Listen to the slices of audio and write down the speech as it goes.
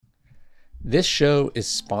This show is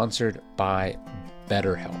sponsored by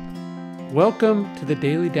BetterHelp. Welcome to the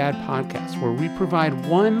Daily Dad Podcast, where we provide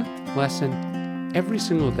one lesson every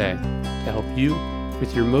single day to help you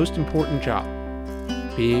with your most important job,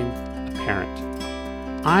 being a parent.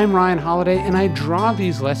 I'm Ryan Holiday, and I draw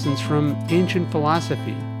these lessons from ancient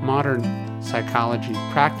philosophy, modern psychology,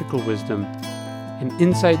 practical wisdom, and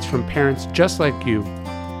insights from parents just like you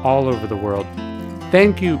all over the world.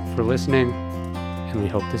 Thank you for listening, and we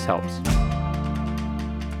hope this helps.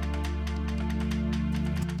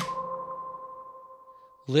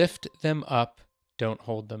 Lift them up, don't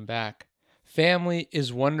hold them back. Family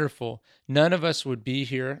is wonderful. None of us would be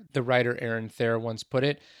here, the writer Aaron Thayer once put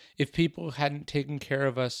it, if people hadn't taken care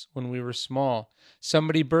of us when we were small.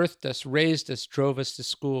 Somebody birthed us, raised us, drove us to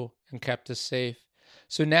school, and kept us safe.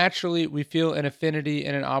 So naturally, we feel an affinity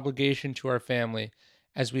and an obligation to our family,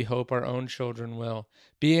 as we hope our own children will.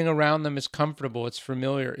 Being around them is comfortable, it's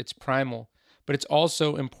familiar, it's primal. But it's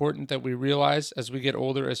also important that we realize as we get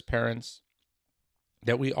older as parents,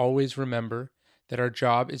 that we always remember that our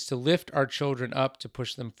job is to lift our children up, to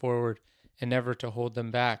push them forward, and never to hold them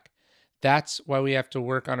back. That's why we have to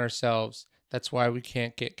work on ourselves. That's why we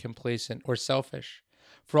can't get complacent or selfish.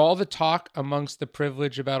 For all the talk amongst the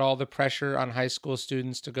privilege about all the pressure on high school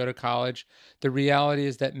students to go to college, the reality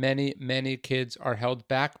is that many, many kids are held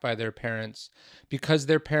back by their parents because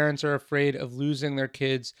their parents are afraid of losing their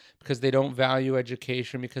kids, because they don't value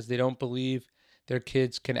education, because they don't believe their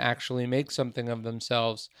kids can actually make something of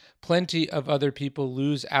themselves. Plenty of other people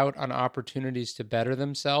lose out on opportunities to better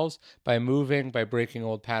themselves by moving, by breaking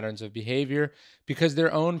old patterns of behavior, because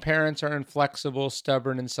their own parents are inflexible,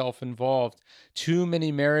 stubborn, and self-involved. Too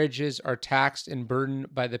many marriages are taxed and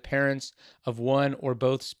burdened by the parents of one or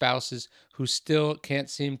both spouses who still can't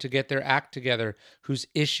seem to get their act together, whose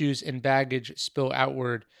issues and baggage spill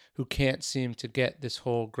outward, who can't seem to get this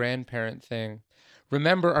whole grandparent thing.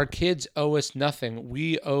 Remember, our kids owe us nothing.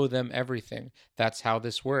 We owe them everything. That's how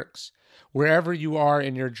this works. Wherever you are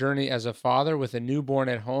in your journey as a father with a newborn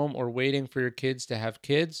at home or waiting for your kids to have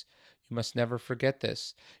kids, you must never forget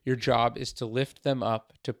this. Your job is to lift them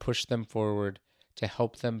up, to push them forward, to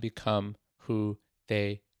help them become who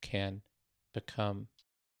they can become.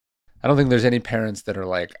 I don't think there's any parents that are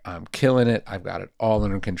like, I'm killing it. I've got it all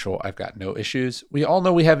under control. I've got no issues. We all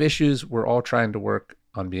know we have issues. We're all trying to work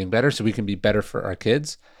on being better so we can be better for our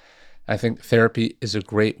kids. I think therapy is a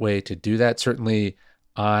great way to do that. Certainly,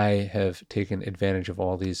 I have taken advantage of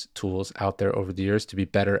all these tools out there over the years to be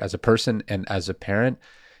better as a person and as a parent.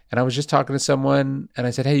 And I was just talking to someone and I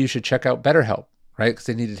said, hey, you should check out BetterHelp, right? Because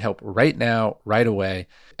they needed help right now, right away.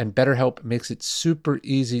 And BetterHelp makes it super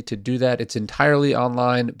easy to do that. It's entirely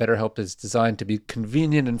online. BetterHelp is designed to be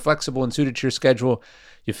convenient and flexible and suited to your schedule.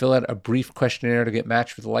 You fill out a brief questionnaire to get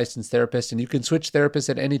matched with a licensed therapist, and you can switch therapists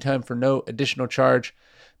at any time for no additional charge.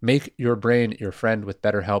 Make your brain your friend with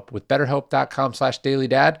BetterHelp. With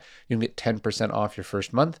BetterHelp.com/dailydad, you can get 10% off your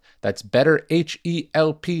first month. That's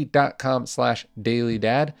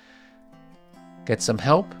BetterHelp.com/dailydad. Get some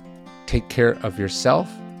help. Take care of yourself.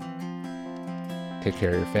 Take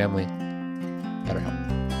care of your family. BetterHelp.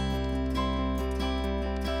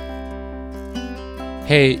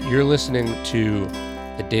 Hey, you're listening to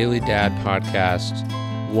the Daily Dad Podcast.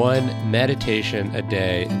 One meditation a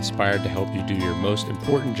day inspired to help you do your most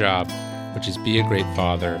important job, which is be a great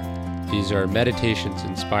father. These are meditations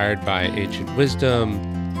inspired by ancient wisdom,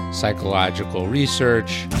 psychological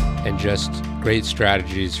research, and just great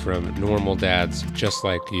strategies from normal dads just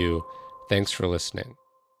like you. Thanks for listening.